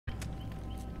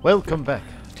Welcome back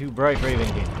to Bright Raven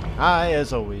Gaming. I,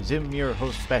 as always, am your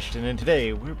host Bastion, and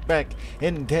today we're back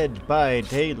in Dead by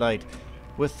Daylight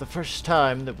with the first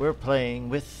time that we're playing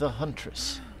with the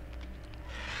Huntress.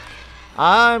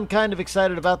 I'm kind of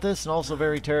excited about this and also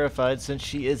very terrified since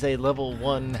she is a level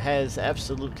 1, has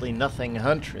absolutely nothing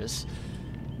Huntress.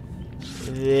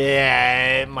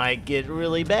 Yeah, it might get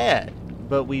really bad,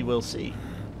 but we will see.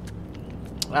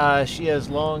 She has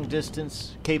long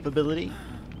distance capability,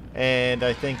 and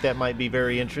I think that might be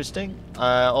very interesting.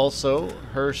 Also,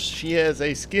 she has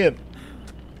a skin,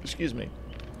 excuse me,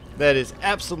 that is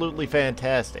absolutely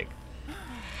fantastic,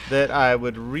 that I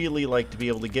would really like to be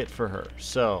able to get for her.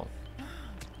 So,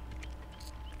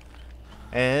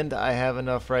 and I have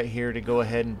enough right here to go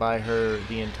ahead and buy her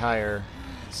the entire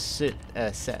set.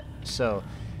 So,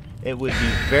 it would be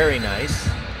very nice.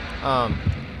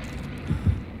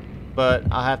 But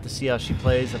I'll have to see how she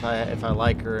plays, if I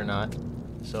like her or not.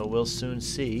 So we'll soon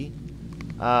see.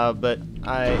 But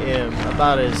I am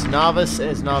about as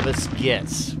novice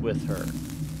gets with her.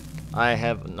 I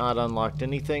have not unlocked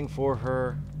anything for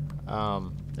her.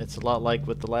 It's a lot like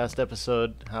with the last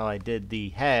episode, how I did the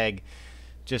hag.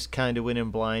 Just kind of went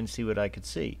in blind, see what I could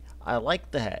see. I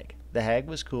liked the hag. The hag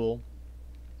was cool.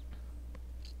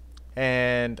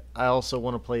 And I also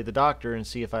want to play the doctor and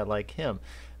see if I like him.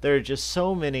 There are just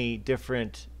so many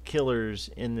different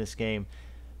killers in this game.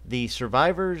 The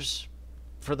survivors,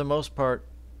 for the most part,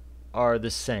 are the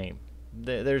same.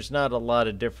 There's not a lot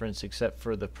of difference except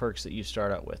for the perks that you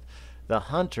start out with. The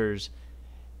hunters,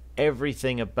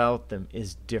 everything about them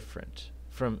is different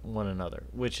from one another,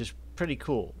 which is pretty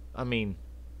cool. I mean,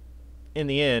 in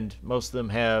the end, most of them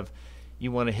have,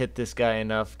 you want to hit this guy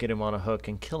enough, get him on a hook,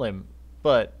 and kill him.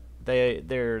 But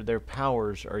their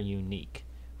powers are unique,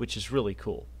 which is really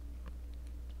cool.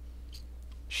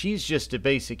 She's just a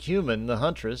basic human, the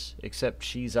Huntress, except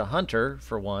she's a hunter,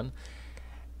 for one,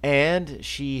 and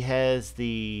she has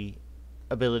the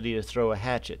ability to throw a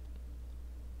hatchet.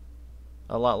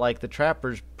 A lot like the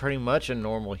Trapper's pretty much a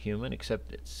normal human,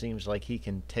 except it seems like he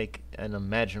can take an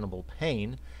imaginable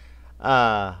pain.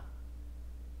 But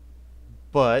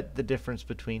the difference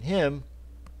between him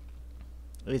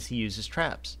is he uses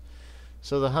traps.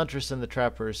 So the Huntress and the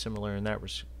Trapper are similar in that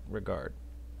regard.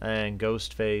 And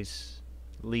Ghostface,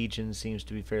 Legion seems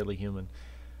to be fairly human.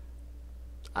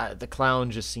 The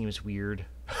Clown just seems weird.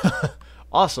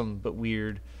 Awesome, but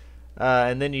weird.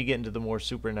 And then you get into the more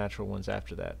supernatural ones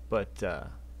after that. But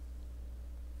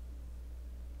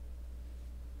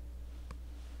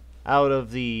out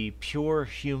of the pure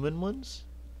human ones,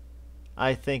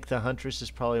 I think the Huntress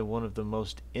is probably one of the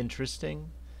most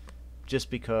interesting, just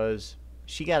because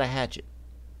she got a hatchet,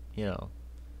 you know.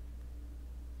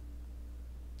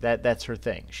 That's her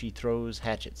thing. She throws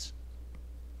hatchets.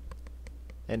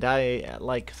 And I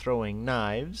like throwing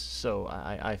knives, so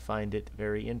I find it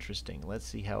very interesting. Let's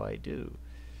see how I do.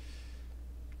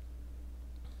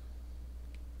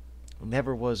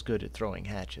 Never was good at throwing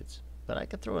hatchets, but I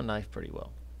could throw a knife pretty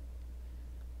well.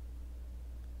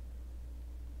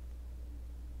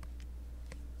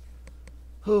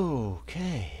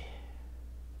 Okay.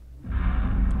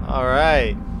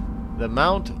 Alright. The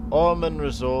Mount Ormond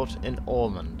Resort in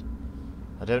Ormond.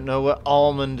 I don't know what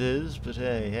Almond is, but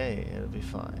hey, it'll be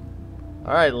fine.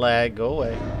 Alright, lag, go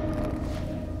away.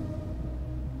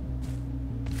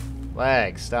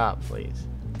 Lag, stop, please.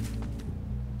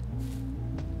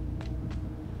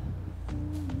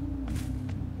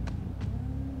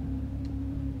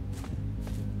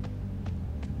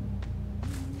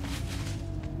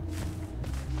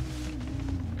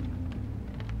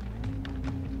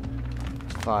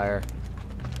 Fire.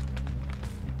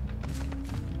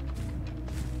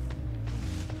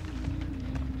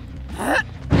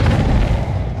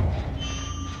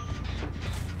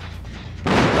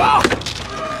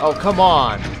 Oh, come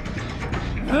on.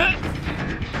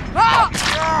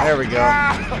 There we go.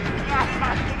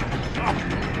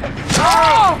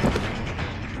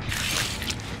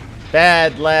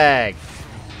 Bad lag.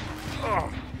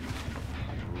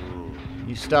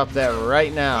 You stop that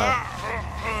right now.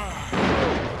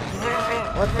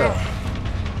 What the?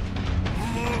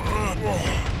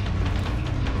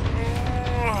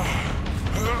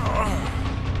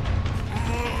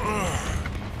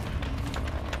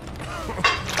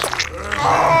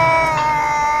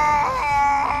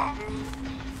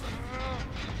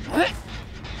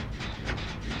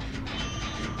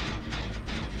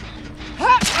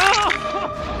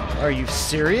 Are you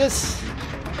serious?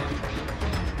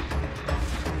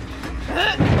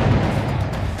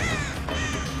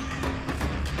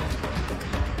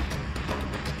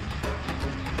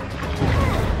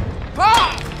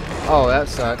 Oh, that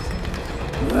sucks.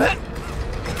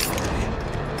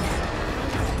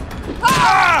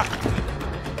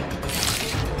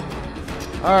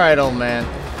 Alright, old man.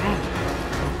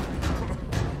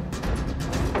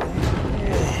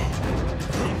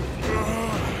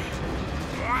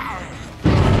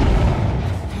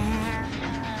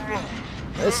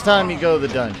 This time you go to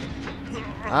the dungeon.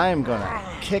 I am gonna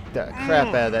kick the crap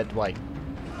out of that Dwight.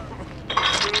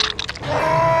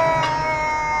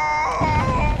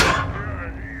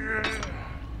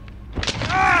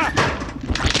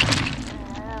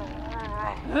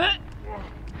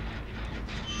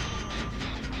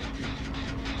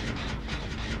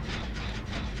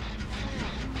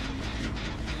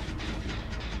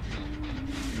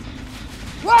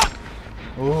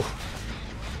 Ooh.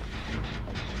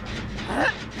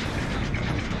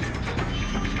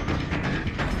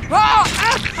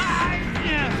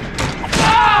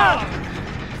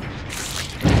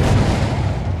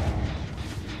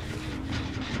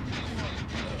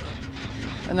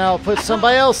 And now I'll put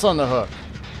somebody else on the hook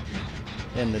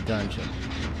in the dungeon.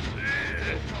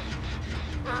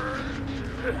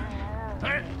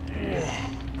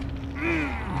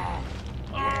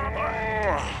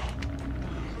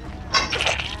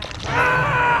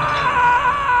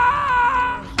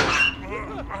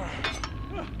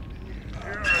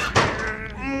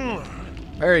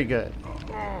 Very good.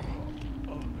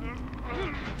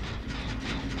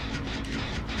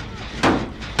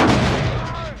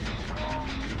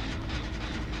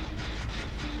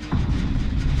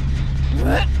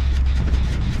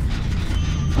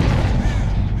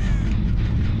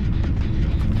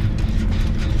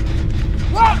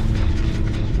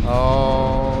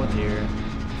 Oh dear.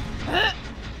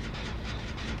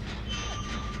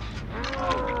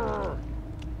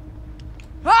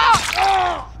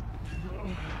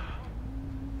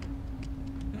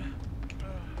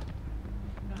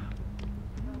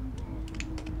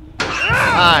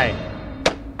 Hi.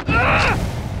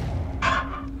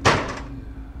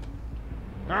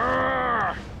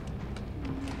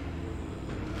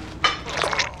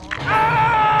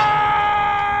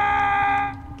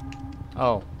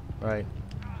 Oh, right.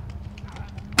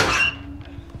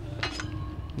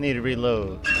 Need to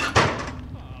reload.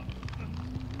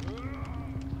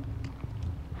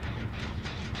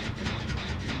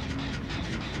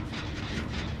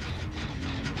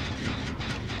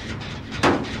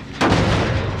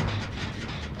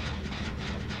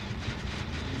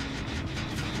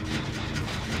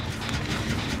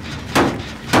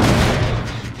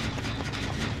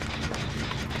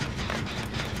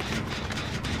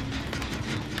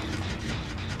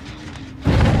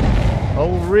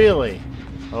 Oh, really?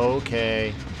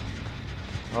 Okay.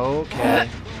 Okay.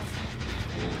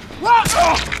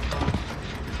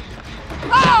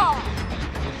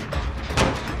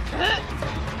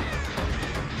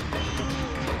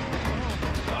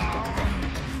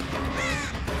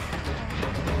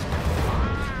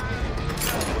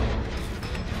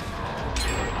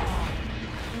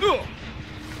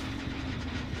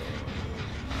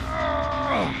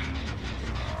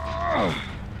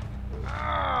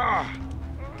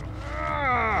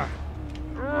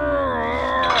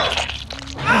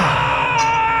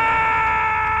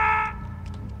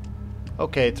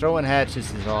 Okay, throwing hatches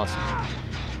is awesome.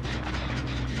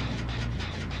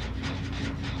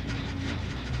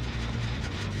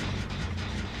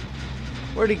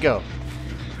 Where'd he go?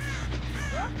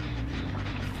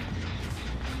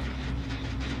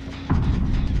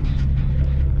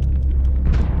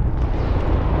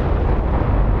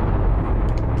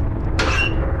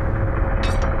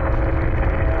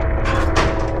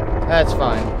 That's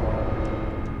fine.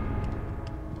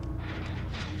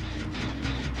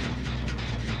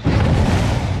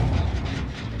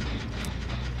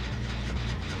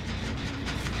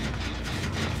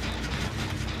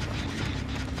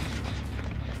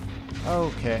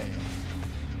 Okay.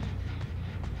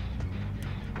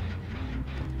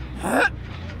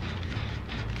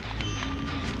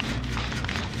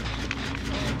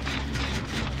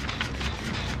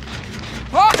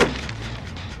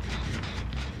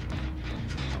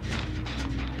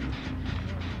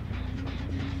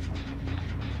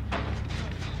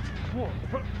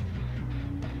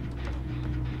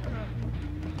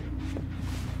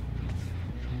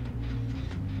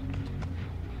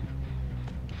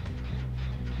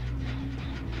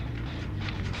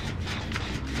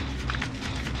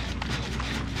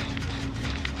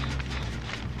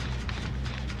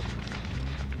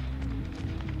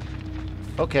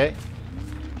 Okay.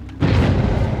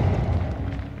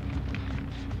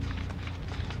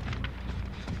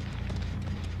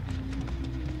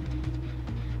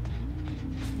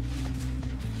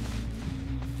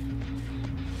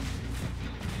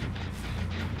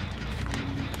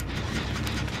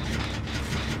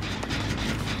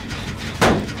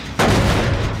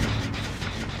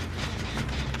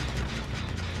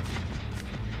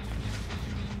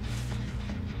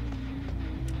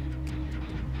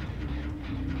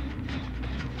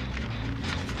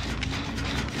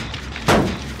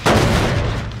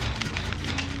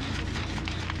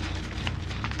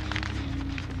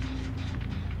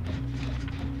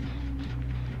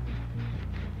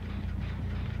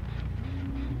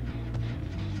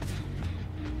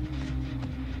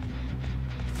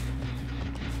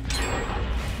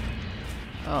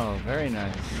 Oh, very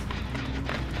nice.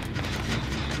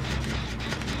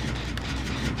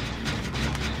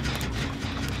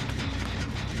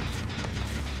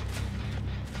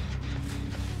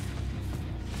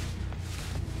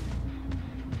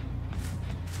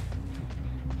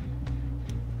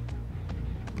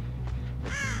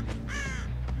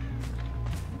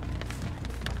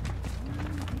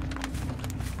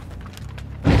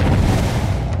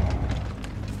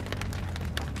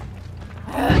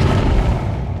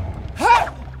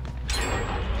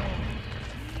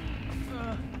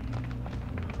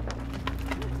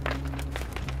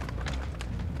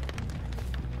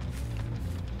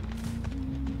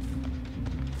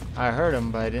 I heard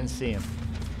him, but I didn't see him.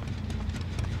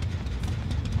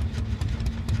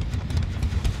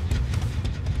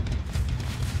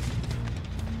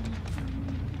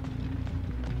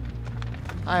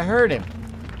 I heard him.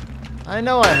 I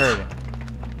know I heard him.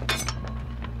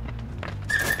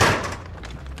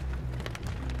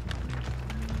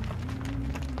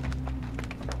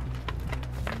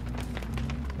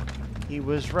 He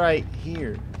was right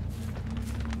here.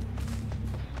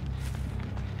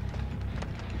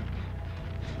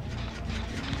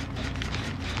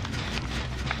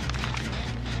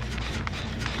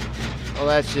 Well,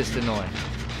 that's just annoying.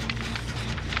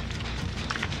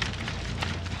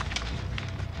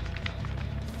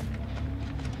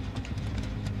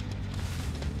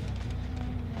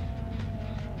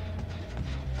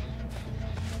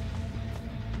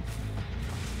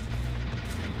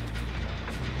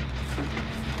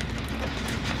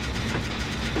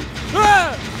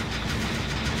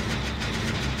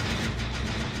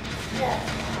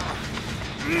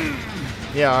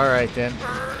 Yeah, all right then.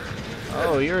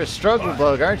 Oh, you're a struggle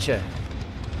bug, aren't you?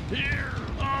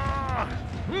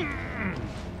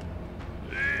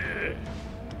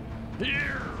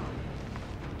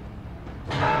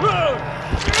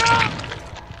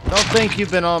 Don't think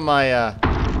you've been on my,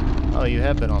 Oh, you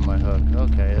have been on my hook.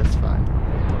 Okay, that's fine.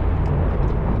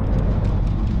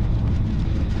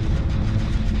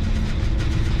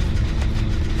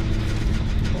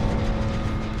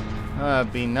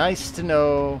 It'd be nice to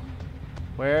know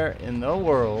where in the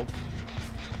world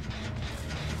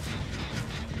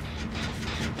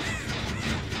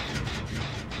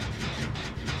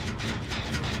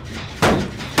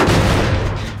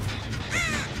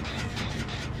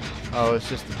oh, it's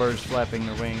just the birds flapping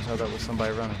their wings. Oh, that was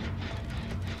somebody running.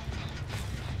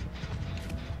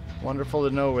 Wonderful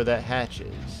to know where that hatch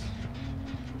is.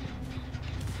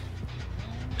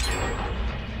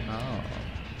 Oh.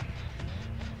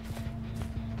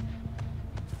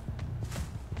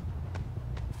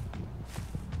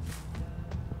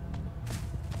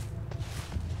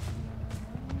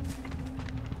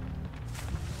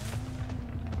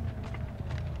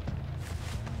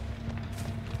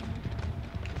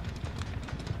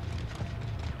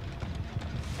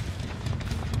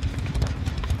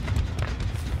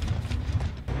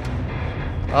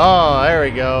 Oh, there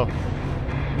we go.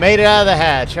 Made it out of the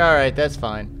hatch. Alright, that's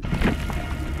fine.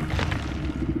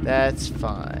 That's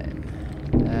fine.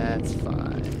 That's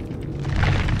fine.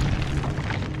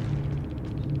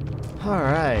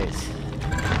 Alright.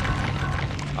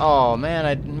 Oh, man,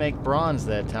 I didn't make bronze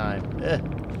that time. Ugh.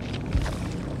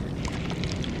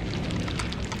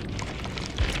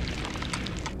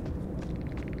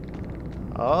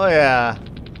 Oh, yeah.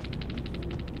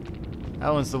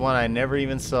 That one's the one I never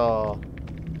even saw.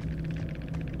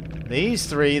 These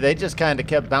three, they just kind of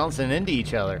kept bouncing into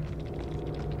each other.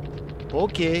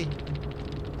 Okay.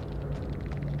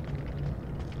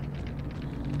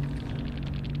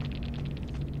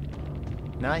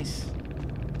 Nice.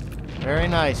 Very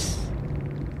nice.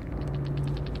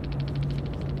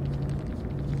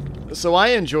 So I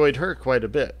enjoyed her quite a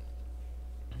bit.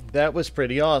 That was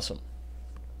pretty awesome.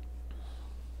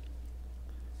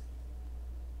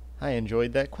 I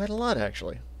enjoyed that quite a lot,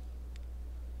 actually.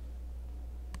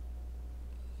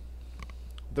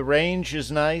 The range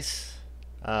is nice.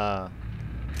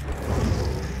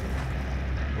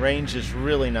 Range is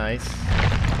really nice.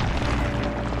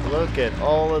 Look at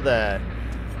all of that.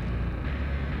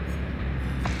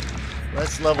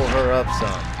 Let's level her up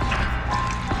some.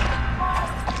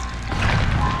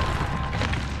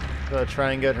 Gonna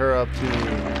try and get her up to...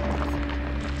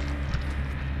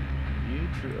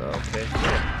 Okay,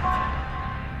 cool.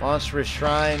 Monstrous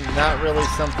Shrine, not really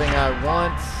something I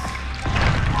want.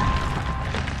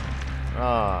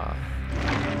 Ah.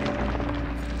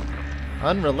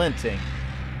 Unrelenting.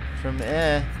 From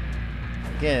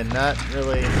again, not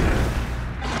really.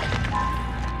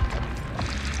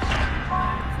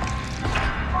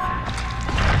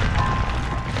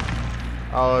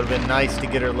 Oh, it would have been nice to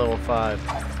get her level 5.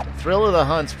 Thrill of the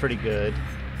Hunt's pretty good.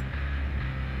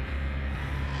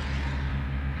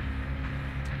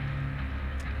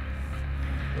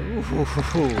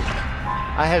 Ooh.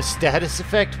 I have status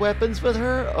effect weapons with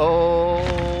her?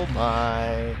 Oh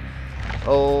my.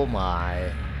 Oh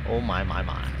my. Oh my, my,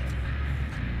 my.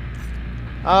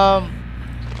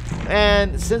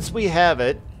 And since we have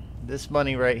it, this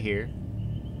money right here,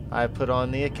 I put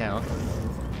on the account,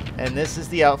 and this is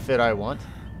the outfit I want.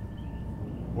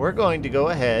 We're going to go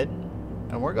ahead,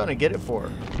 and we're going to get it for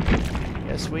her.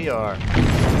 Yes, we are.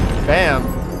 Bam!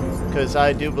 Because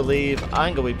I do believe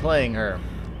I'm going to be playing her.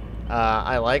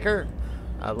 I like her.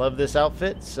 I love this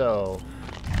outfit, so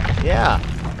yeah.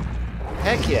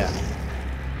 Heck yeah.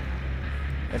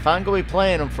 If I'm going to be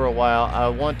playing them for a while, I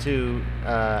want to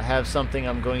have something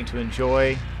I'm going to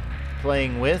enjoy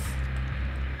playing with.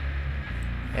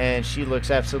 And she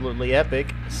looks absolutely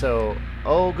epic, so,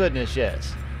 oh goodness,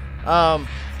 yes.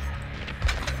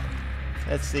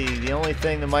 Let's see, the only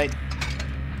thing that might...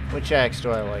 Which axe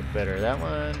do I like better, that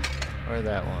one or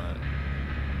that one?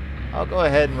 I'll go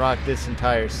ahead and rock this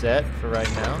entire set for right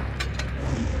now.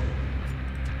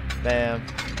 Bam.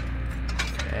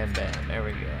 And bam, there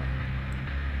we go.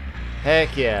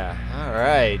 Heck yeah.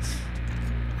 Alright.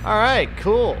 Alright,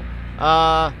 cool.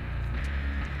 Yeah.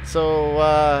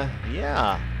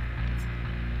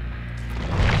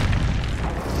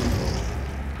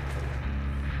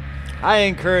 I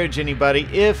encourage anybody,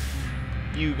 if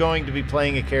you're going to be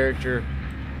playing a character,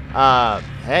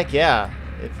 heck yeah.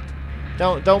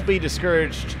 Don't be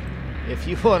discouraged. If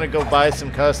you want to go buy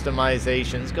some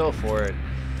customizations, go for it.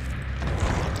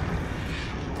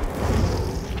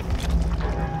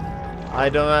 I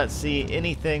do not see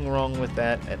anything wrong with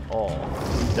that at all.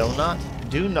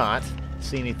 Do not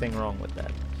see anything wrong with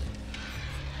that.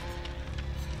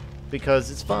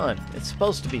 Because it's fun. It's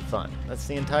supposed to be fun. That's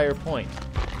the entire point.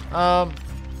 I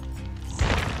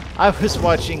was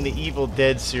watching the Evil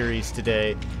Dead series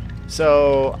today,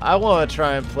 so I want to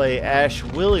try and play Ash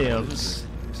Williams.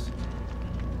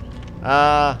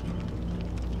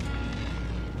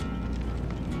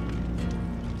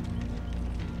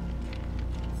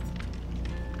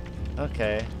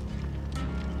 Okay.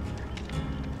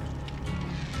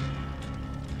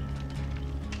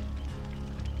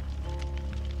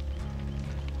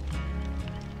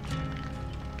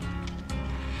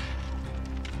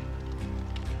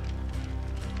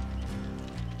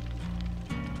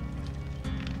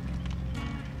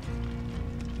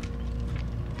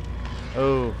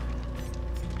 Oh,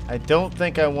 I don't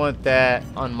think I want that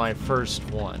on my first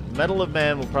one. Medal of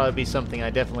Man will probably be something I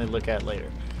definitely look at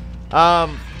later.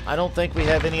 I don't think we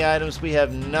have any items. We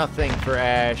have nothing for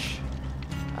Ash.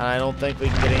 I don't think we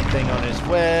can get anything on his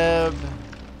web.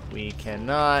 We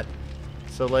cannot.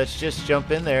 So let's just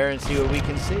jump in there and see what we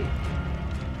can see.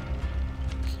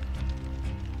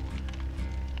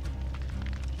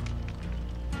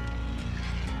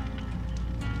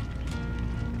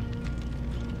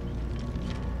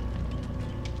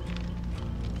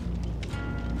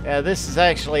 Yeah, this is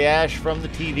actually Ash from the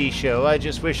TV show. I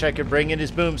just wish I could bring in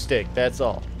his boomstick, that's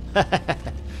all.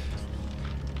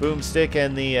 Boomstick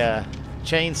and the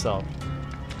chainsaw.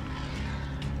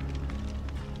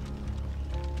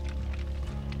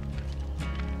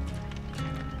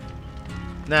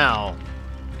 Now,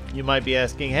 you might be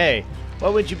asking, hey,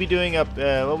 what would you be doing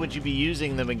what would you be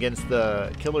using them against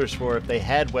the killers for if they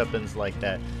had weapons like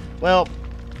that? Well,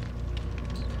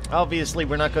 obviously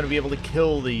we're not going to be able to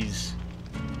kill these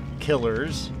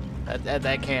killers.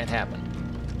 That can't happen.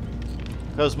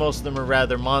 Because most of them are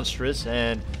rather monstrous,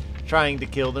 and trying to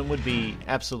kill them would be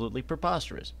absolutely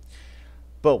preposterous.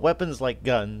 But weapons like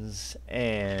guns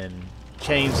and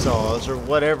chainsaws or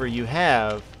whatever you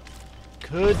have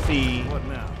could be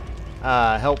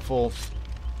helpful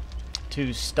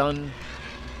to stun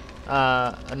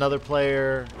another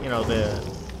player. You know,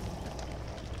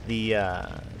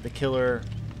 the killer.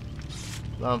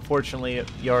 Unfortunately,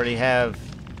 you already have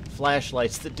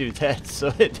flashlights that do that,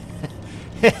 so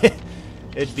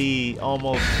it'd be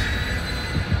almost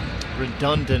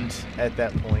redundant at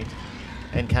that point,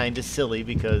 and kind of silly,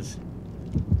 because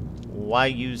why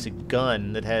use a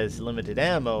gun that has limited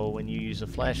ammo when you use a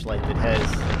flashlight that has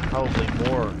probably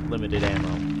more limited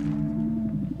ammo?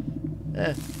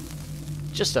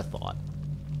 Just a thought.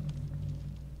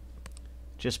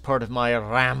 Just part of my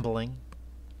rambling.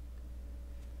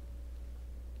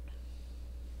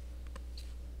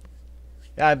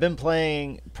 Yeah, I've been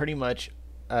playing pretty much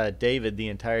David the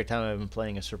entire time I've been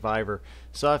playing a survivor,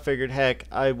 so I figured, heck,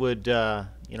 I would,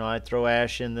 you know, I'd throw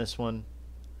Ash in this one,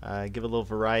 give a little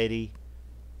variety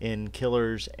in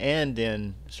killers and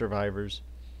in survivors.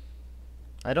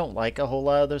 I don't like a whole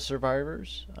lot of the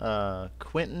survivors.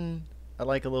 Quentin, I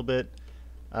like a little bit.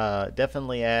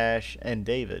 Definitely Ash and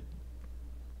David.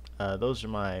 Those are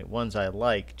my ones I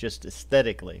like, just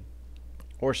aesthetically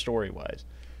or story-wise.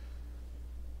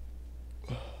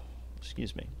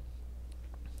 Excuse me.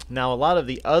 Now, a lot of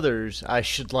the others I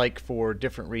should like for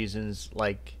different reasons,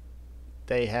 like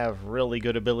they have really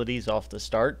good abilities off the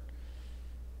start.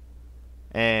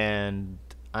 And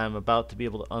I'm about to be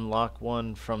able to unlock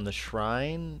one from the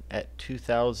shrine at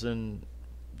 2,000,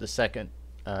 the second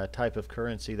type of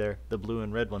currency there, the blue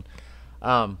and red one.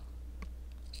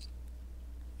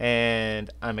 And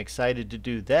I'm excited to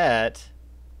do that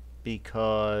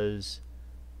because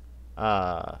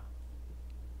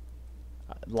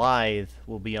Lithe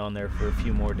will be on there for a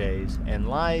few more days, and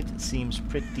Lithe seems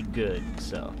pretty good,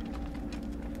 so.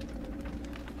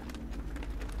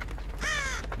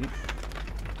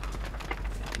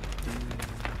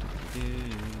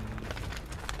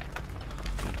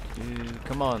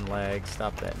 Come on, lag,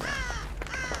 stop that now.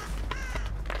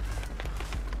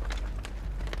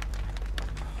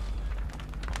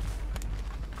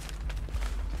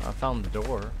 I found the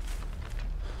door.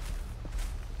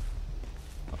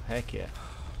 Oh, heck yeah.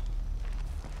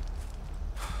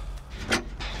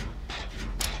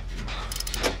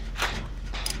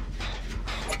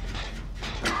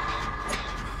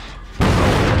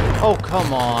 Oh,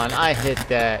 come on. I hit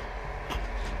that.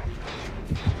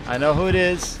 I know who it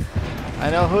is.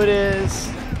 I know who it is.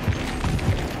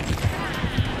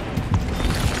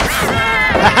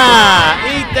 Haha!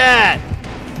 Eat that!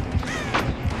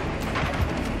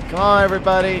 Come on,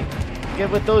 everybody. Get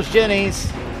with those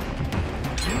jennies.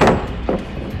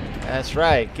 That's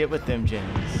right. Get with them jennies.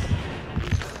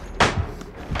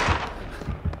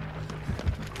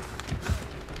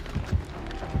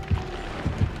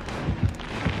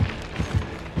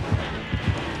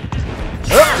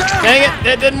 Dang it,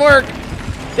 that didn't work.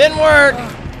 Didn't work.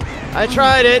 I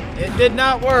tried it. It did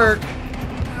not work.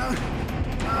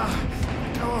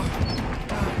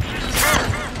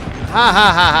 Ha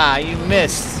ha ha ha, you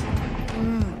missed.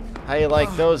 How you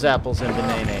like those apples and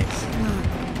bananas?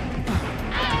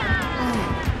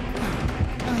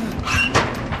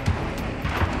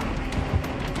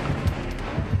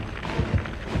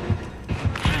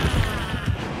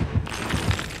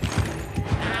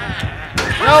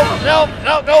 No, no,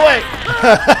 no, go away.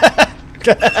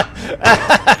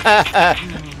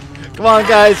 Come on,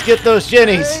 guys, get those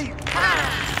jennies.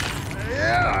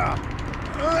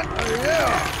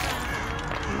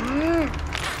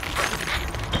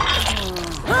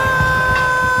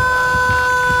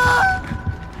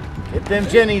 Get them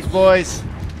jennies, boys.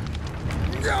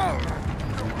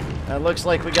 That looks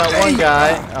like we got one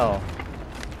guy. Oh.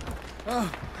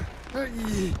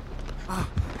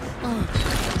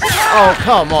 Oh,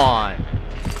 come on.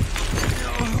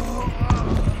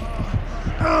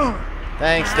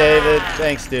 Thanks, David.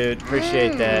 Thanks, dude.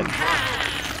 Appreciate that.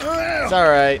 It's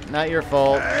alright. Not your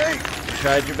fault. You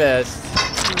tried your best.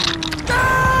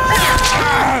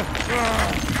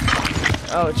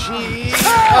 Oh, gee.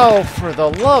 Oh, for the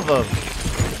love of...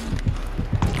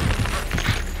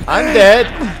 I'm dead.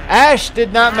 Ash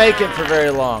did not make it for very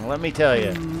long, let me tell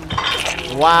you.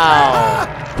 Wow.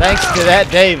 Thanks to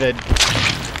that, David.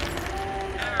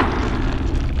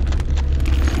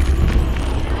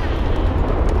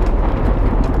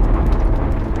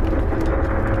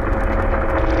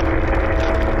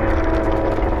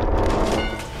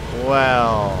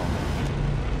 Well.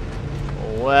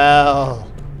 Well.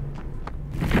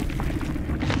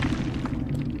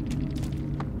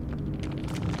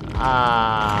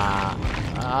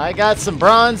 I got some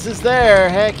bronzes there.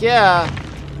 Heck yeah.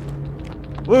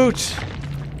 Woot.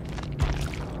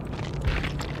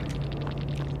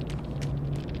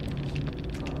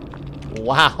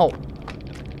 Wow.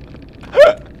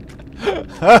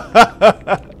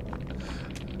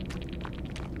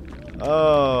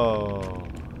 Oh.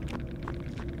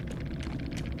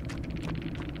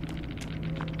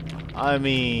 I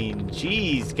mean,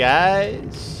 geez,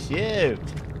 guys. Shoot.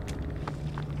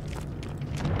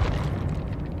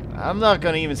 I'm not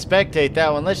going to even spectate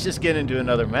that one. Let's just get into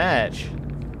another match.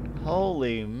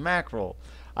 Holy mackerel.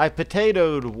 I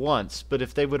potatoed once, but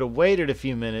if they would have waited a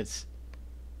few minutes,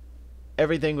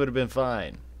 everything would have been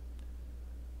fine.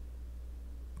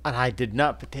 And I did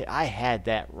not potato. I had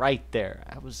that right there.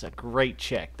 That was a great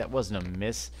check. That wasn't a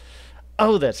miss.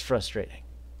 Oh, that's frustrating.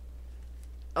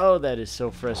 Oh, that is so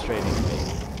frustrating to me.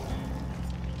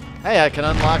 Hey, I can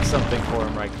unlock something for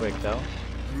him right quick, though.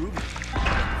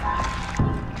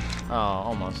 Oh,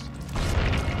 almost.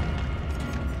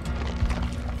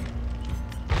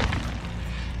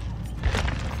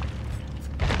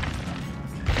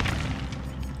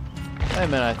 Wait a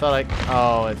minute, I thought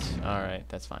oh, it's... Alright,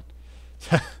 that's fine.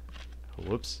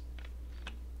 Whoops.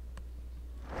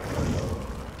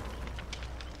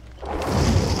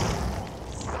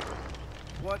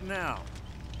 What now?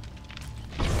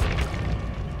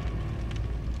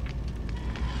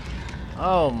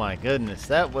 Oh my goodness,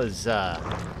 that was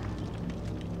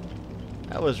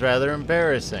rather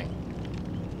embarrassing.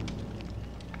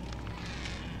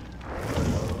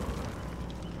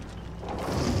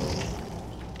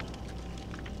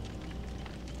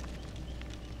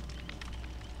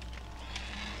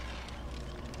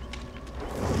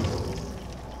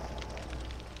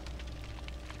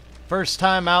 First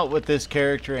time out with this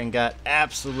character and got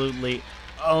absolutely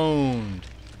owned.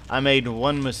 I made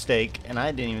one mistake, and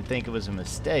I didn't even think it was a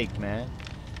mistake, man.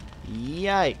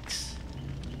 Yikes.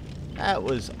 That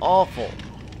was awful.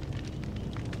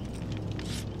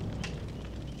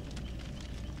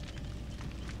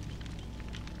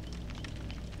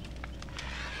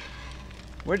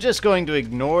 We're just going to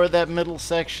ignore that middle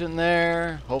section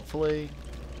there, hopefully.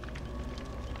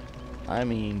 I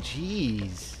mean,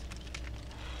 jeez.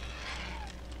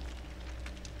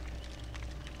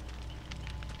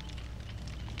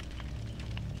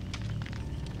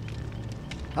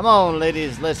 Come on,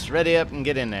 ladies, let's ready up and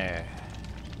get in there.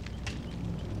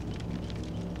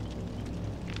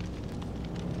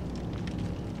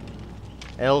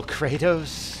 El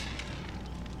Kratos.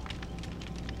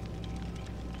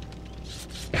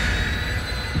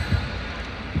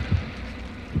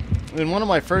 In one of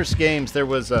my first games, there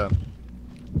was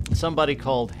somebody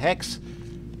called Hex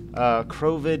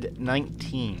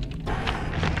COVID-19.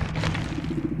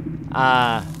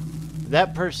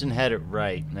 That person had it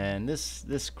right, man. This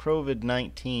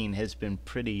COVID-19 has been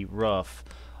pretty rough.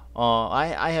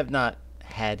 I have not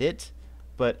had it,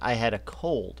 but I had a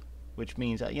cold, which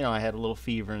means, you know, I had a little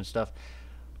fever and stuff.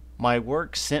 My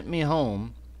work sent me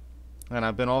home, and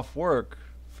I've been off work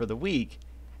for the week,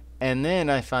 and then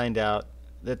I find out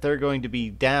that they're going to be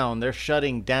down. They're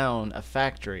shutting down a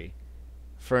factory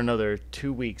for another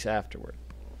 2 weeks afterward.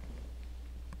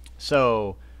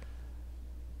 So,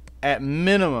 at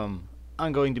minimum,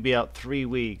 I'm going to be out 3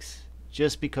 weeks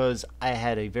just because I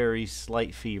had a very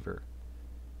slight fever.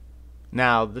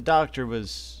 Now, the doctor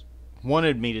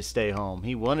wanted me to stay home.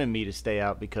 He wanted me to stay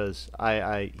out because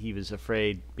he was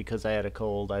afraid because I had a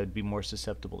cold I would be more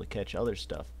susceptible to catch other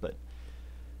stuff. But,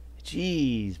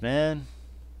 jeez, man.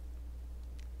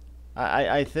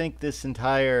 I think this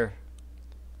entire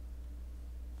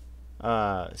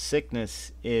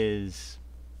sickness is...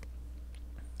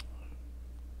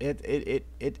 It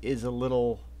is a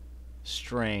little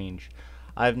strange.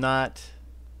 I've not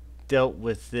dealt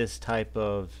with this type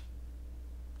of,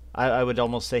 I would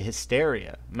almost say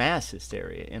hysteria, mass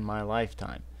hysteria in my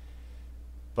lifetime.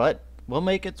 But we'll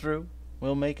make it through.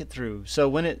 We'll make it through. So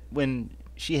when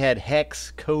she had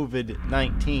Hex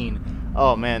COVID-19,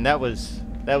 oh man, that was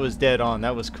dead on.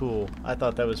 That was cool. I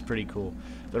thought that was pretty cool.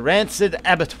 The Rancid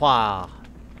Abattoir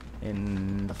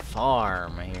in the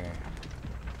farm here.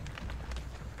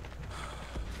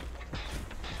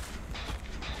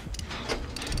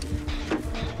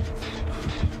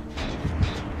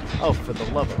 Oh, for the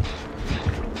love of...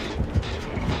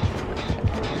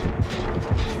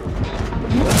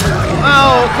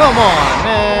 Oh, come on,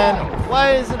 man!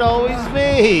 Why is it always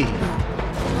me?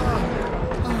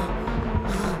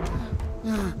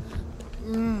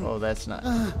 Oh, that's not...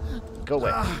 Go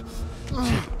away.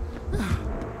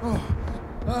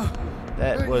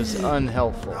 That was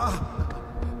unhelpful.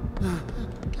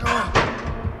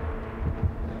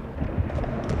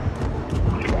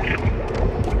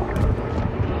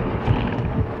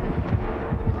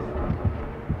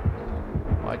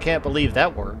 I can't believe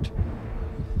that worked.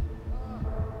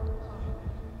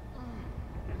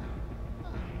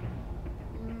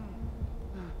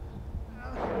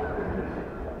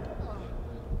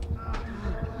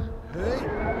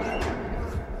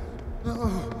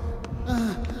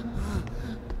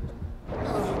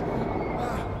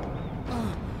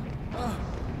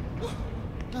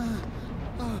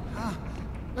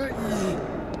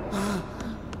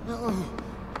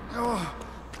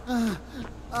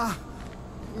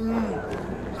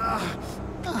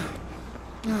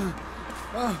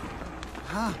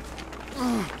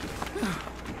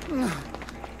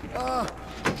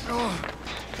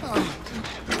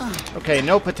 Okay,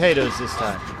 no potatoes this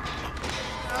time.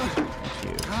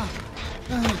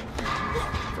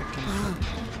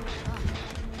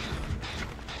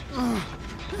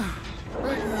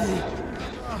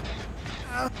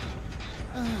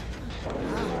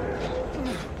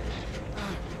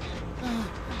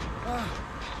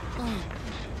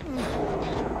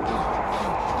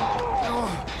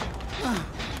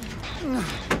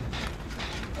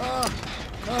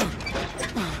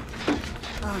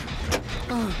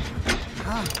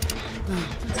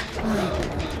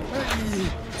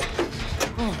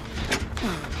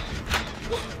 Thank you.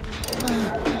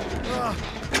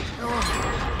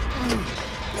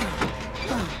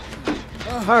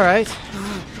 All right.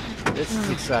 This is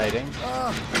exciting.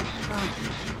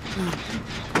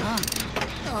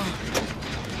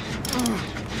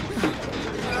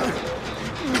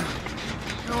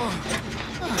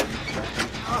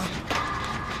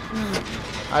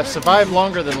 I've survived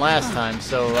longer than last time,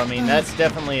 so I mean that's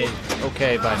definitely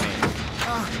okay by me.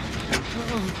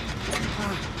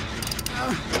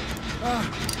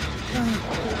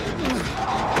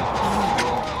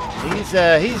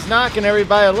 He's knocking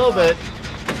everybody a little bit.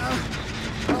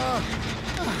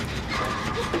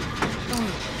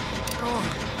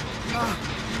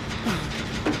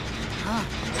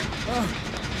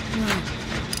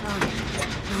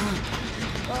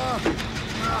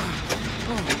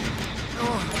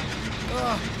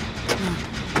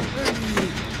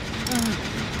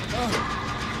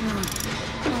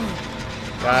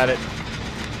 Got it.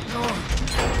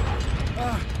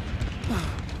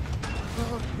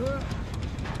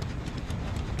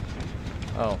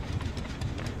 Oh.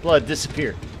 Blood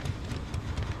disappeared.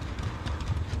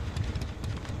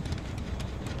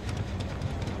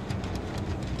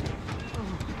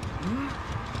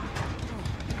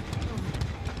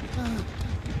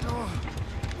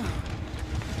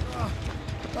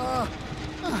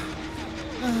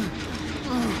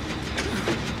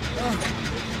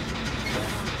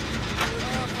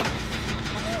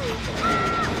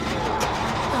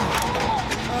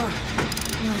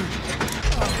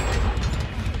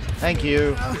 Thank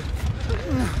you.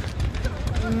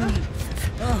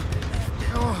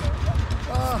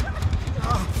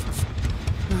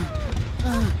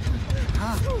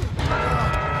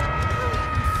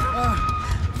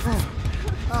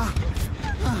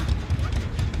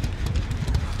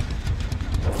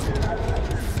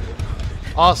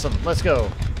 Awesome. Let's go.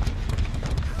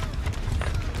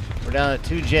 We're down to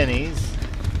 2 Jennies.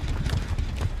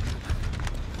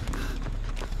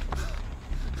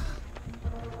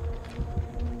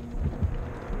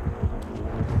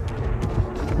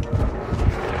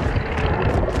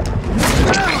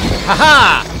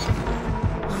 Ha-ha!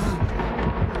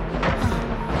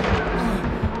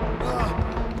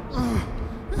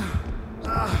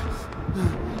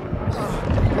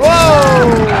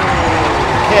 Whoa!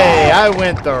 Okay, I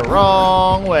went the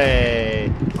wrong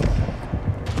way.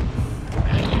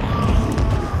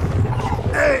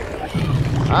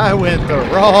 I went the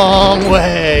wrong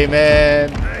way,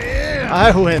 man.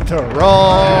 I went the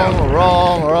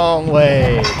wrong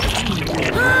way.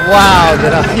 Wow,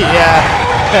 did I? Yeah.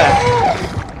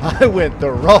 I went the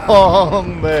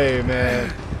wrong way,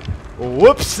 man.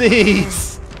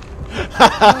 Whoopsies!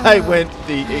 I went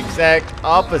the exact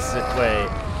opposite way.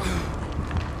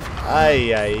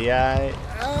 Ay, ay, ay.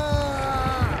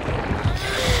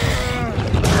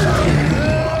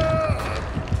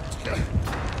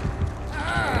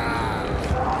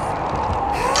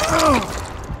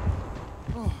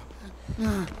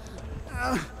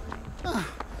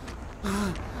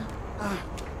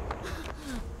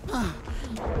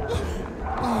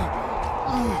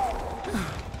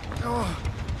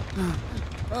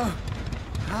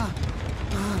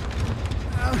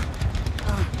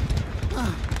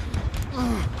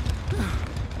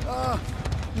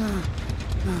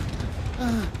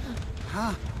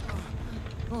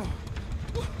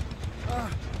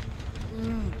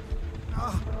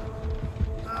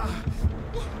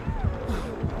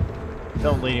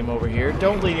 Don't lead him over here.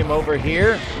 Don't lead him over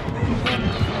here.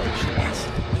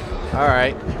 Oh, all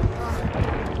right.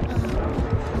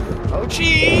 Oh,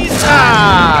 jeez.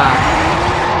 Ah!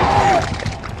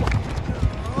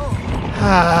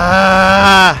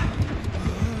 Ah!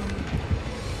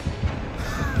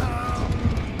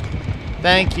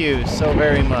 Thank you so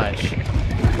very much.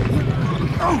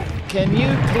 Can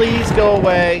you please go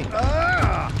away?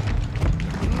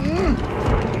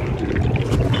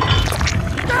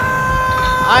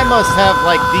 I must have,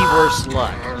 like, the worst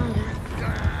luck.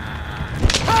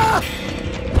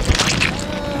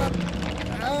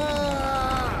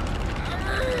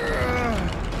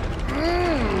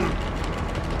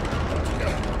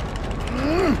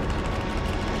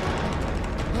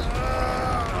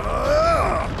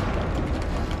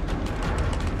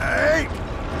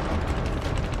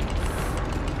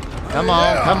 Come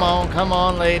on, come on, come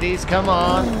on, ladies, come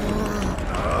on.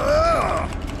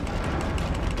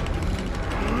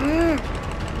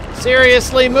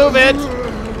 Seriously, move it!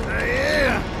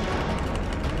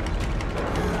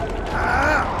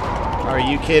 Are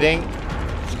you kidding?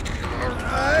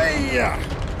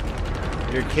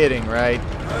 You're kidding, right?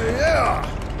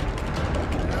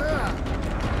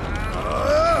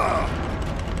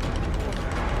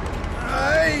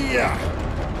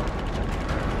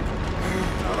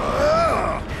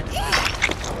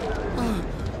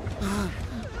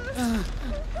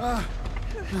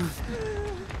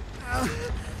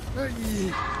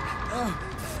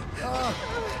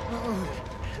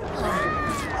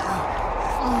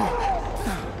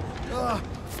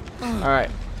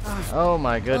 Alright. Oh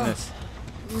my goodness.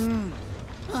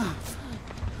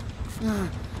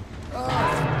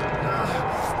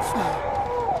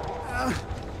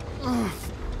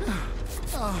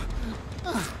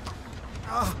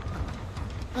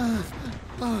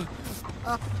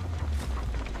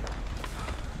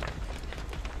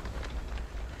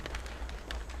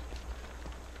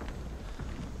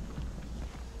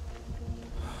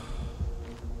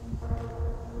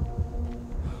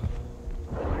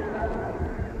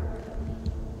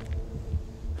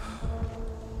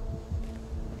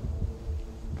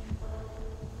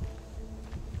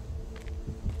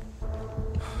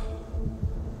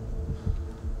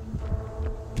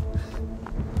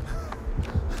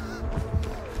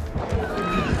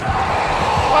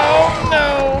 Oh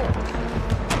no!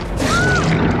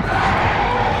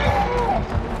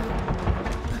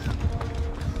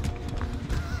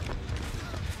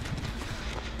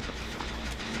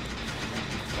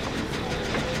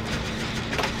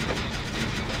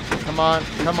 Come on,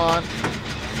 come on.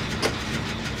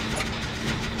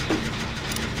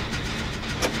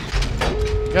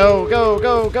 Go, go,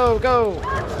 go, go, go!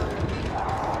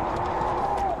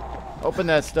 Open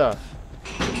that stuff.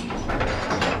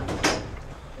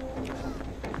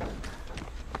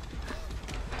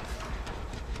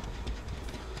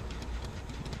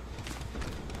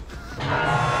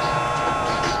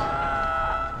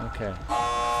 Okay.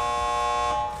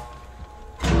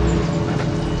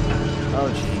 Oh,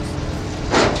 jeez.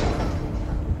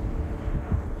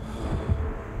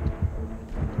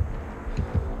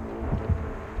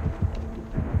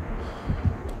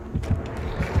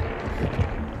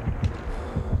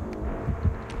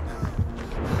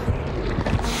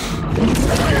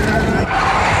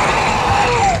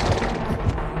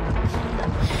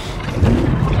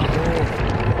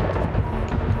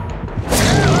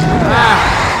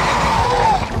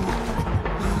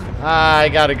 I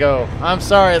gotta go. I'm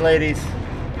sorry, ladies.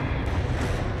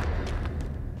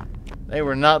 They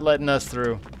were not letting us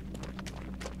through.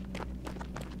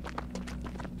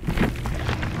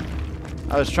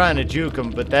 I was trying to juke them,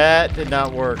 but that did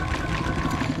not work.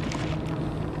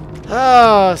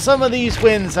 Oh, some of these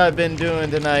wins I've been doing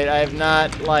tonight, I have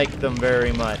not liked them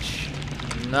very much.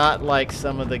 Not like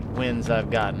some of the wins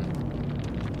I've gotten.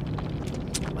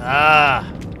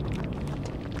 Ah.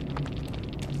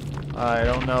 I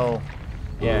don't know.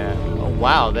 Yeah. Oh,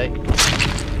 wow.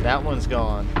 That one's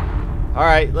gone.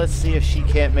 Alright, let's see if she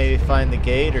can't maybe find the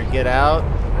gate or get out.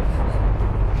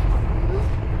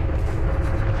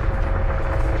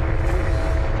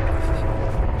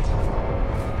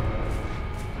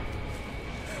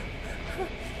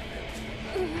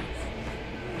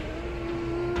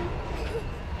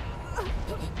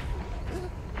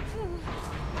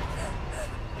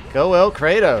 Go, El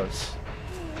Kratos.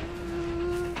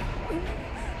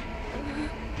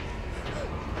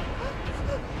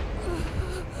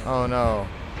 Oh no.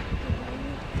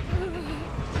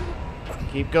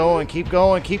 Keep going, keep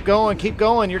going, keep going, keep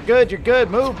going. You're good, you're good.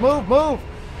 Move, move, move.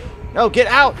 No, get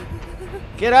out.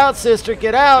 Get out, sister,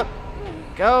 get out.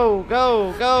 Go,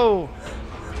 go, go.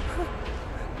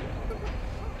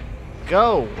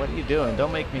 Go. What are you doing?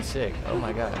 Don't make me sick. Oh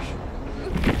my gosh.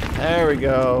 There we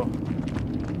go.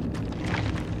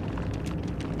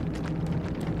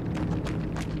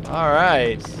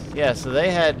 Alright. Yeah, so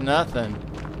they had nothing.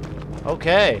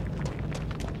 Okay.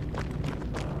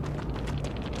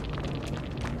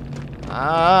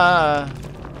 Ah.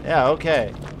 Yeah,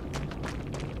 okay.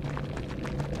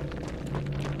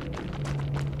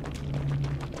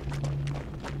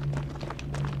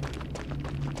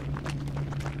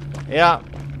 Yeah.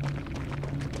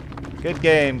 Good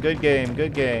game, good game,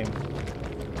 good game.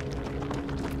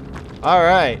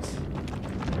 Alright.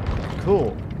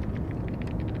 Cool.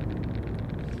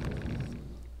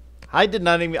 I did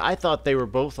not even... I thought they were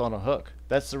both on a hook.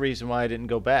 That's the reason why I didn't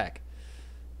go back.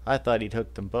 I thought he'd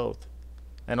hooked them both.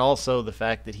 And also the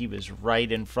fact that he was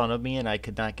right in front of me and I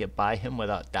could not get by him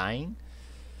without dying.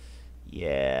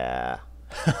 Yeah.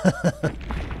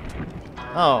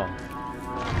 Oh.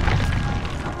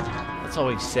 That's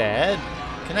always sad.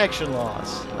 Connection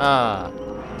loss. Ah.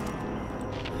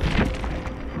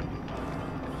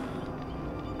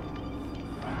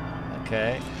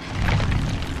 Okay.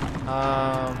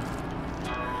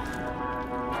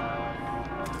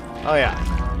 Oh yeah.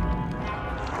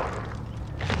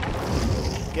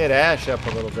 Get Ash up a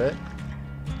little bit.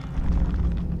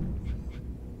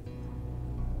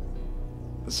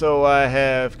 So I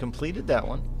have completed that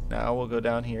one. Now we'll go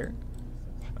down here.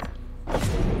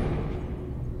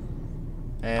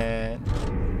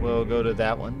 And we'll go to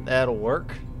that one. That'll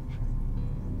work.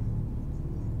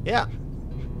 Yeah.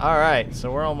 Alright,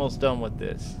 so we're almost done with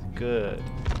this. Good.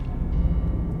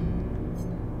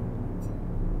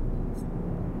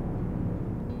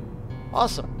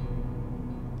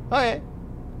 Awesome. Okay.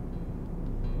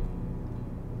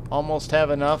 Almost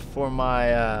have enough for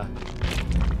my,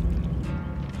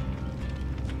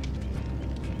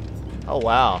 Oh,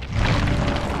 wow.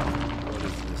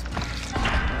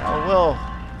 Oh,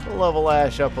 we'll level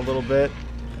Ash up a little bit.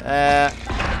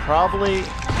 Probably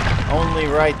only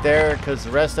right there, because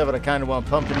the rest of it I kind of want to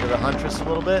pump into the Huntress a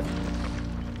little bit.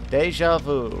 Deja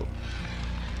vu.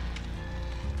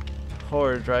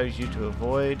 Horror drives you to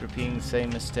avoid repeating the same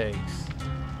mistakes.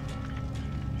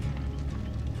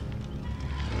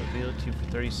 Revealed to you for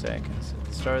 30 seconds. At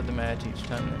the start of the match each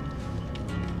time.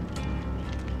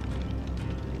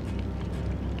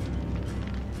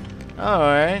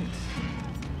 Alright.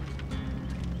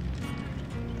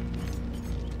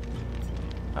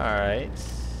 Alright.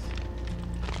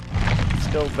 Let's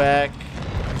go back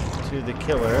to the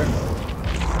killer.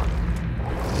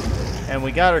 And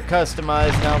we got her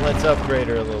customized, now let's upgrade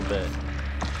her a little bit.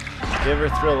 Give her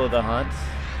Thrill of the Hunt.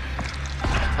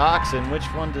 Toxin, which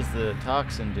one does the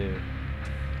Toxin do?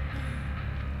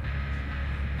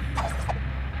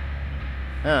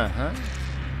 Uh-huh.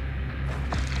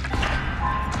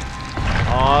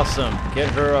 Awesome. Get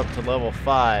her up to level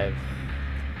 5.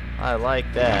 I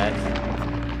like that.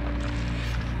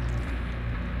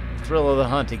 Thrill of the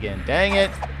Hunt again. Dang it!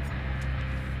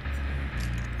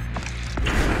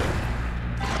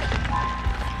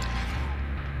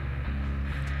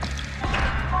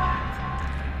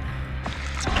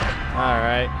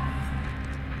 Alright.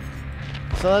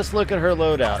 So let's look at her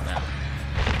loadout now.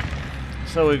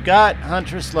 So we've got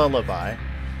Huntress Lullaby.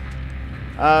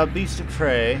 Beast of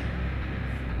Prey.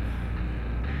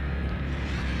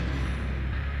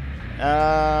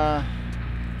 Uh-huh.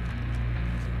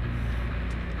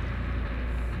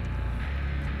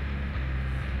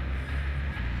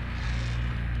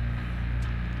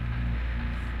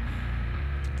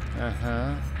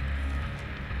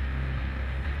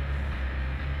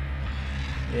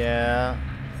 Yeah.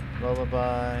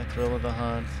 Lullaby, Thrill of the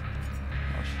Hunt.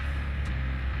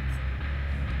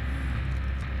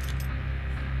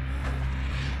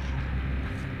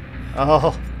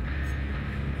 Oh.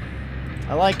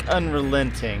 I like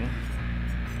Unrelenting.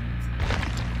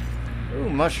 Ooh,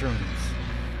 mushrooms.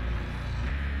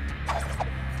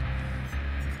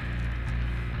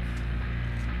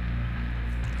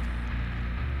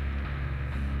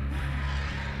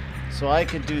 So I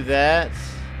could do that,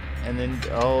 and then,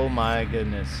 oh my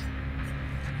goodness.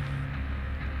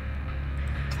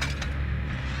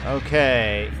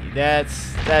 Okay,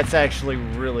 that's actually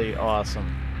really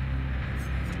awesome.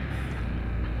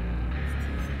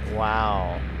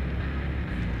 Wow.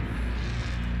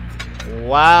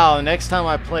 Wow, next time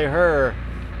I play her,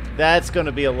 that's going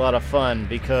to be a lot of fun,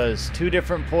 because 2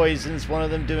 different poisons, one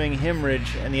of them doing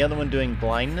hemorrhage and the other one doing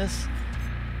blindness.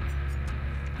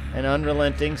 And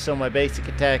Unrelenting, so my basic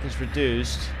attack is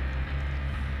reduced.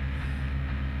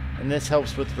 And this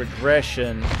helps with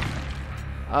regression.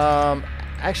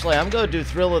 Actually, I'm going to do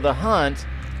Thrill of the Hunt,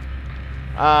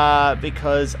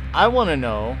 because I want to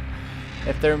know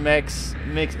if they're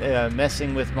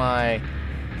messing with my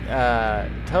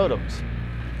totems.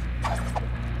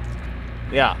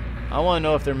 Yeah, I want to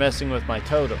know if they're messing with my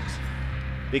totems,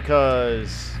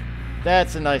 because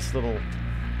that's a nice little...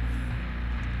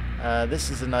 this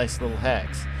is a nice little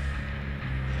hex.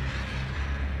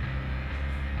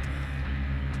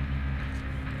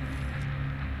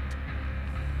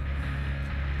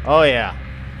 Oh yeah.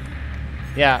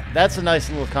 Yeah, that's a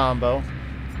nice little combo.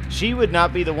 She would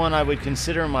not be the one I would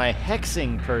consider my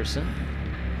hexing person.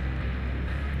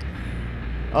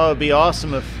 Oh, it'd be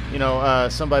awesome if, you know,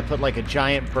 somebody put like a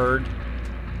giant bird,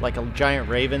 like a giant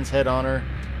raven's head on her,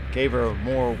 gave her a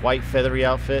more white feathery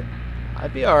outfit.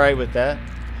 I'd be alright with that.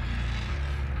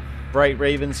 Bright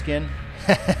raven skin.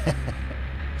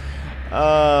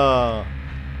 Oh,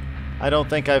 I don't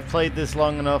think I've played this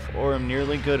long enough or am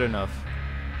nearly good enough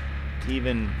to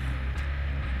even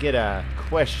get a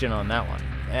question on that one.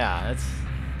 Yeah, that's...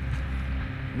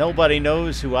 Nobody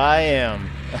knows who I am.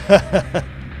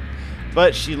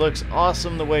 But she looks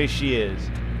awesome the way she is.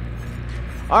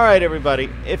 Alright, everybody.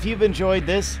 If you've enjoyed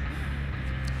this,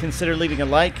 consider leaving a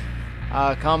like,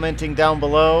 commenting down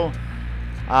below.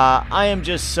 I am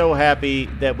just so happy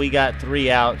that we got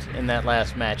 3 out in that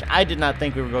last match. I did not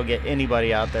think we were going to get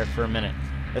anybody out there for a minute.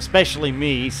 Especially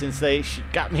me, since they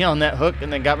got me on that hook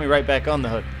and then got me right back on the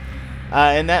hook.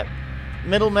 And that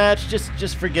middle match,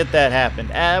 just forget that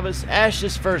happened. It was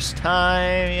Ash's first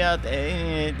time. Yeah,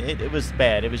 it was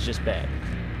bad. It was just bad.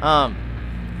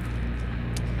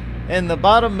 In the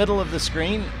bottom middle of the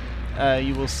screen,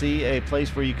 you will see a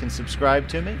place where you can subscribe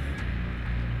to me.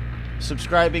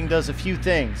 Subscribing does a few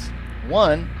things.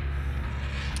 One,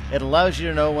 it allows you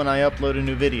to know when I upload a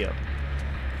new video.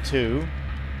 Two,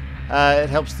 it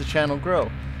helps the channel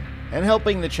grow. And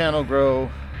helping the channel grow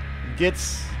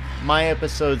gets my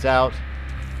episodes out.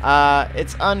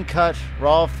 It's uncut,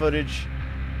 raw footage.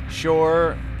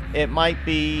 Sure, it might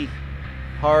be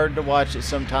hard to watch it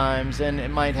sometimes, and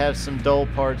it might have some dull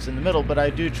parts in the middle, but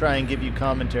I do try and give you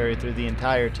commentary through the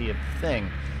entirety of the thing.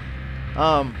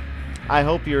 I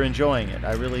hope you're enjoying it.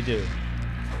 I really do.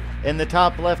 In the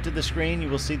top left of the screen, you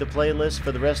will see the playlist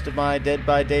for the rest of my Dead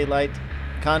by Daylight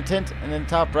content, and in the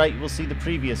top right, you will see the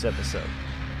previous episode.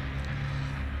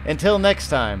 Until next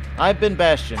time, I've been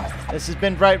Bastion. This has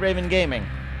been Bright Raven Gaming.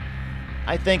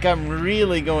 I think I'm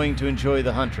really going to enjoy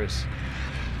the Huntress,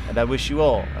 and I wish you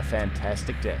all a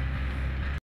fantastic day.